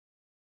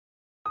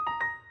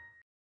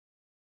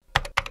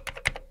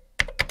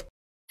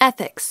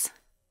Ethics.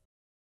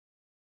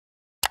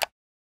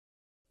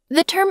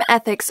 The term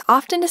ethics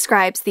often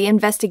describes the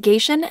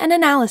investigation and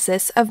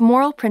analysis of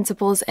moral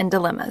principles and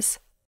dilemmas.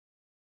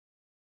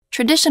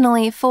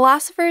 Traditionally,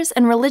 philosophers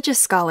and religious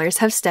scholars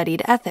have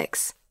studied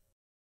ethics.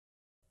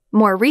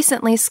 More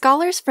recently,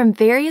 scholars from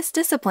various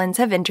disciplines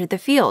have entered the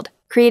field,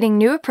 creating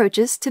new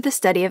approaches to the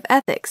study of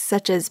ethics,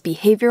 such as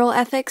behavioral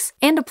ethics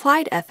and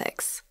applied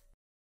ethics.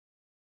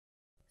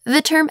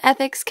 The term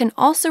ethics can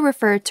also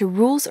refer to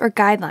rules or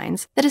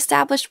guidelines that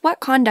establish what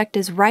conduct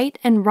is right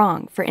and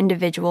wrong for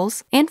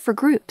individuals and for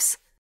groups.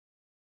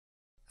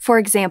 For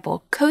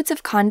example, codes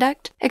of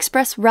conduct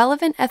express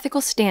relevant ethical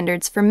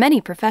standards for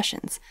many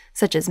professions,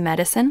 such as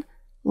medicine,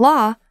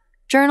 law,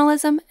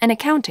 journalism, and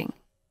accounting.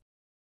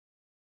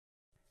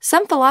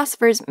 Some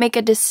philosophers make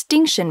a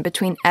distinction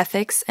between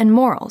ethics and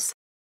morals,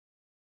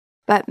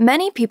 but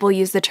many people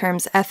use the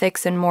terms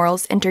ethics and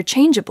morals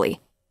interchangeably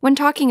when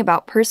talking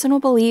about personal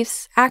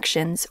beliefs,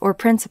 actions, or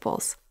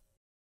principles.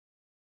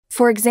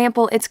 For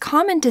example, it's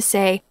common to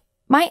say,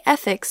 "My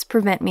ethics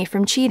prevent me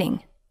from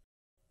cheating."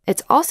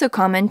 It's also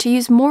common to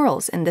use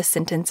morals in this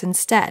sentence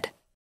instead.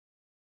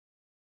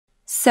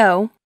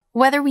 So,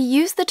 whether we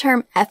use the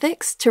term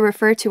ethics to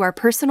refer to our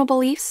personal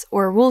beliefs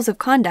or rules of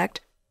conduct,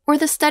 or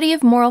the study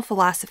of moral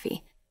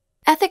philosophy,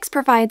 ethics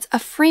provides a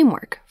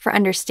framework for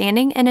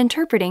understanding and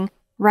interpreting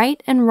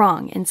right and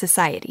wrong in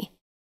society.